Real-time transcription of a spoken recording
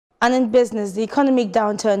And in business, the economic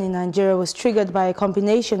downturn in Nigeria was triggered by a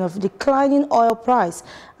combination of declining oil price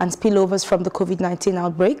and spillovers from the COVID-19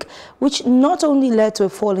 outbreak, which not only led to a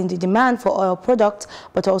fall in the demand for oil products,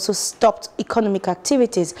 but also stopped economic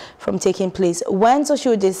activities from taking place when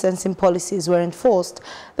social distancing policies were enforced.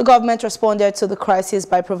 The government responded to the crisis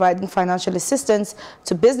by providing financial assistance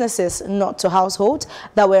to businesses, not to households,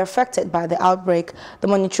 that were affected by the outbreak. The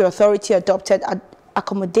Monetary Authority adopted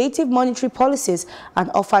accommodative monetary policies and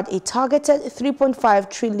offered a targeted 3.5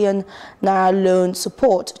 trillion naira loan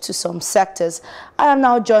support to some sectors. I am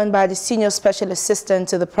now joined by the Senior Special Assistant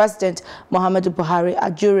to the President, Muhammadu Buhari,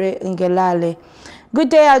 Ajuri Ngelale. Good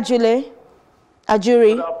day, Ajuri.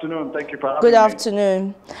 Good afternoon. Thank you for having me. Good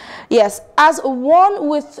afternoon. Yes, as one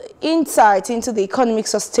with insight into the economic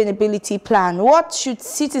sustainability plan, what should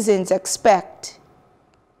citizens expect?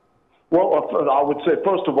 Well, I would say,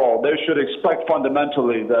 first of all, they should expect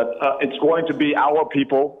fundamentally that it's going to be our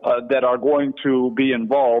people that are going to be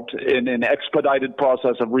involved in an expedited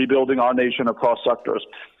process of rebuilding our nation across sectors.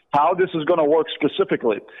 How this is going to work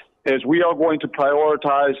specifically is we are going to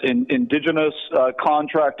prioritize indigenous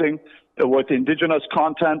contracting with indigenous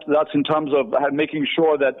content. That's in terms of making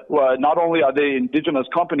sure that not only are they indigenous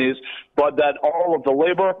companies, but that all of the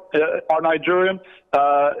labor are Nigerian,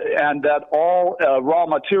 and that all raw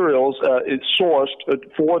materials is sourced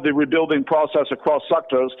for the rebuilding process across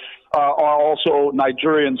sectors are also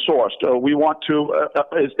Nigerian sourced. We want to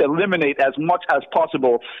eliminate as much as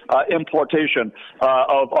possible importation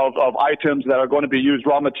of items that are going to be used,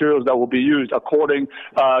 raw materials that will be used according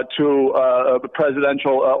to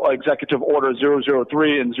Presidential Executive Order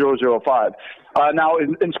 003 and 005. Now,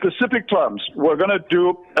 in specific terms, we're going to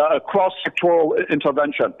do a cross-sectoral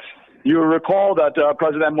intervention. You recall that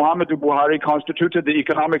President Muhammadu Buhari constituted the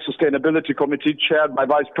Economic Sustainability Committee chaired by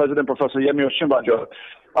Vice President Professor Yemi Osinbajo.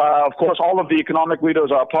 Of course, all of the economic leaders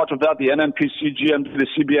are a part of that, the NNPC, GM, the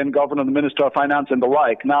CBN governor, the Minister of Finance, and the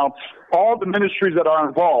like. Now, all the ministries that are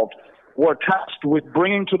involved were tasked with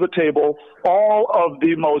bringing to the table all of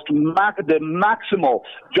the maximal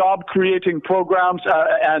job-creating programs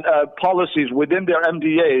and policies within their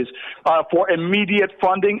MDAs for immediate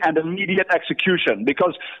funding and immediate execution.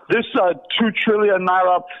 Because this 2 trillion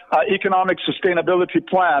naira economic sustainability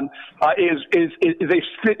plan is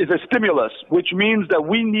a stimulus, which means that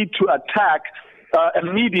we need to attack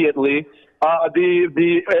immediately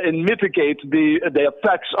and mitigate the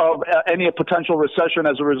effects of any potential recession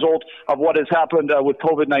as a result of what has happened with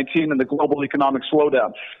COVID-19 and the global economic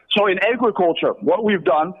slowdown. So in agriculture, what we've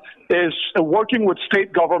done is working with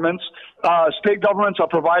state governments. State governments are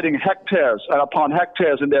providing hectares upon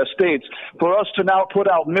hectares in their states for us to now put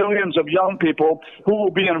out millions of young people who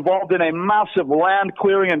will be involved in a massive land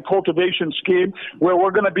clearing and cultivation scheme where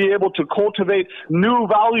we're going to be able to cultivate new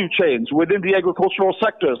value chains within the agricultural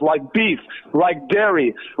sectors like beef, like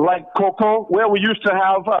dairy, like cocoa, where we used to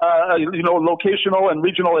have, locational and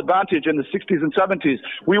regional advantage in the 60s and 70s.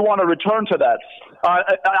 We want to return to that.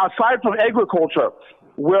 Aside from agriculture,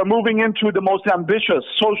 we're moving into the most ambitious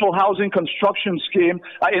social housing construction scheme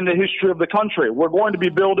in the history of the country. We're going to be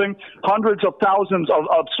building hundreds of thousands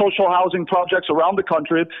of social housing projects around the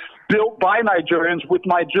country, built by Nigerians with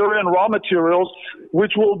Nigerian raw materials,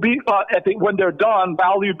 which will be, when they're done,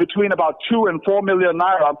 valued between about 2 and 4 million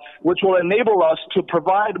naira, which will enable us to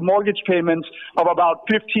provide mortgage payments of about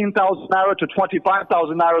 15,000 naira to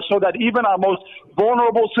 25,000 naira, so that even our most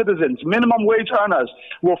vulnerable citizens, minimum wage earners,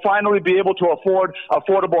 will finally be able to afford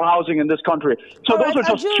affordable housing in this country. So those are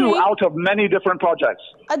just two out of many different projects.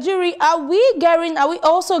 Ajuri, are we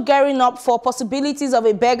also gearing up for possibilities of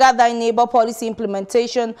a beggar thy neighbor policy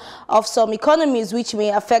implementation of some economies which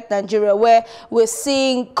may affect Nigeria, where we're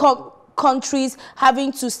seeing countries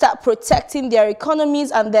having to start protecting their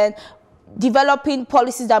economies and then developing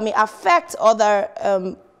policies that may affect other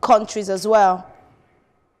countries as well?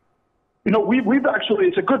 You know, we've actually,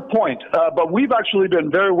 it's a good point, but we've actually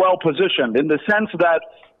been very well positioned in the sense that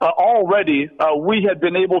already we had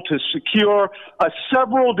been able to secure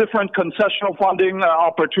several different concessional funding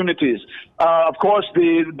opportunities. Of course,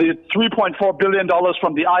 the $3.4 billion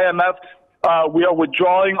from the IMF, we are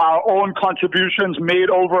withdrawing our own contributions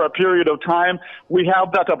made over a period of time. We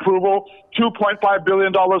have that approval. $2.5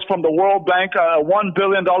 billion from the World Bank, $1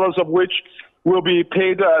 billion of which will be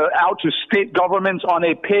paid out to state governments on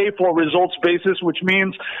a pay-for-results basis, which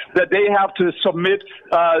means that they have to submit,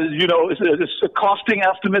 costing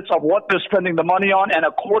estimates of what they're spending the money on, and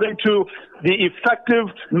according to the effective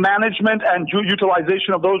management and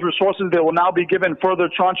utilization of those resources, they will now be given further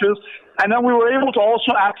tranches. And then we were able to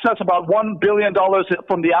also access about $1 billion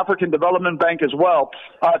from the African Development Bank as well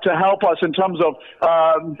to help us in terms of,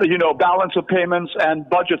 balance of payments and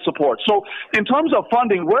budget support. So in terms of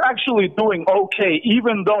funding, we're actually doing okay,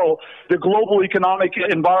 even though the global economic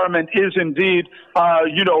environment is indeed,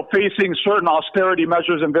 facing certain austerity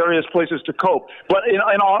measures in various places to cope. But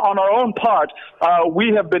on our own part,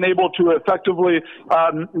 we have been able to effectively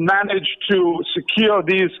manage to secure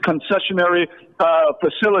these concessionary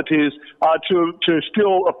facilities to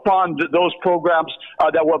still fund those programs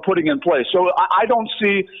that we're putting in place. So I don't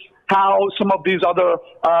see how some of these other,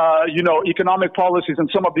 economic policies in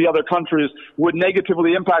some of the other countries would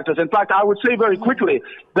negatively impact us. In fact, I would say very quickly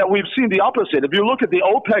that we've seen the opposite. If you look at the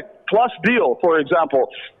OPEC Plus deal, for example,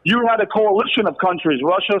 you had a coalition of countries,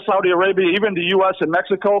 Russia, Saudi Arabia, even the U.S. and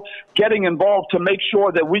Mexico, getting involved to make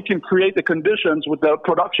sure that we can create the conditions with the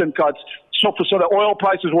production cuts so that oil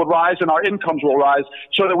prices will rise and our incomes will rise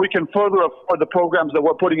so that we can further afford the programs that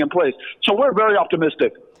we're putting in place. So we're very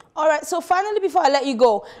optimistic. All right, so finally, before I let you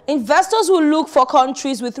go, investors will look for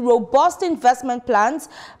countries with robust investment plans,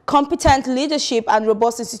 competent leadership, and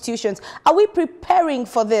robust institutions. Are we preparing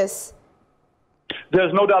for this?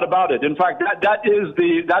 There's no doubt about it. In fact, that is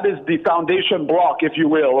the foundation block, if you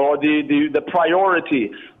will, or the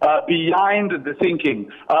priority behind the thinking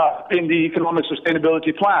in the economic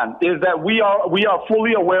sustainability plan, is that we are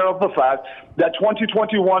fully aware of the fact that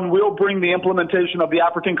 2021 will bring the implementation of the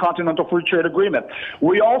African Continental Free Trade Agreement.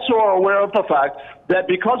 We also are aware of the fact that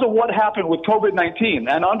because of what happened with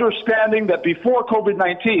COVID-19 and understanding that before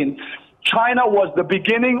COVID-19, China was the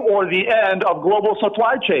beginning or the end of global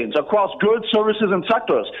supply chains across goods, services, and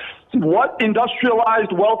sectors. What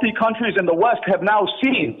industrialized, wealthy countries in the West have now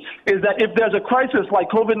seen is that if there's a crisis like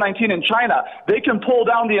COVID-19 in China, they can pull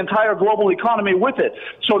down the entire global economy with it.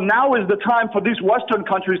 So now is the time for these Western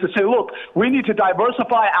countries to say, look, we need to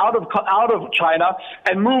diversify out of China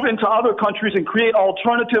and move into other countries and create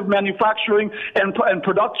alternative manufacturing and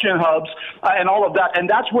production hubs and all of that. And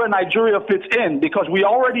that's where Nigeria fits in, because we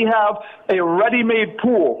already have a ready-made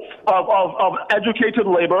pool of educated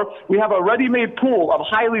labor. We have a ready-made pool of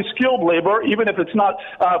highly skilled labor, even if it's not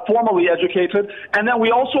formally educated. And then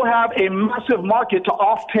we also have a massive market to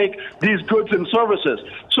offtake these goods and services.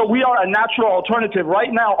 So we are a natural alternative.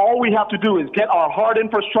 Right now, all we have to do is get our hard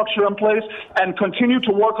infrastructure in place and continue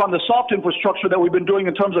to work on the soft infrastructure that we've been doing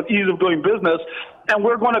in terms of ease of doing business. And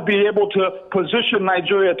we're going to be able to position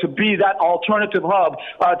Nigeria to be that alternative hub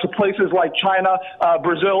to places like China,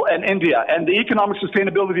 Brazil, and India. And the economic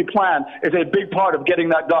sustainability plan is a big part of getting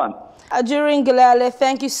that done. Ajuri Ngelale,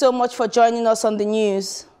 thank you so much for joining us on the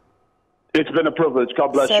news. It's been a privilege. God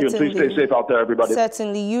bless you. And please stay safe out there, everybody.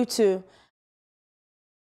 Certainly, you too.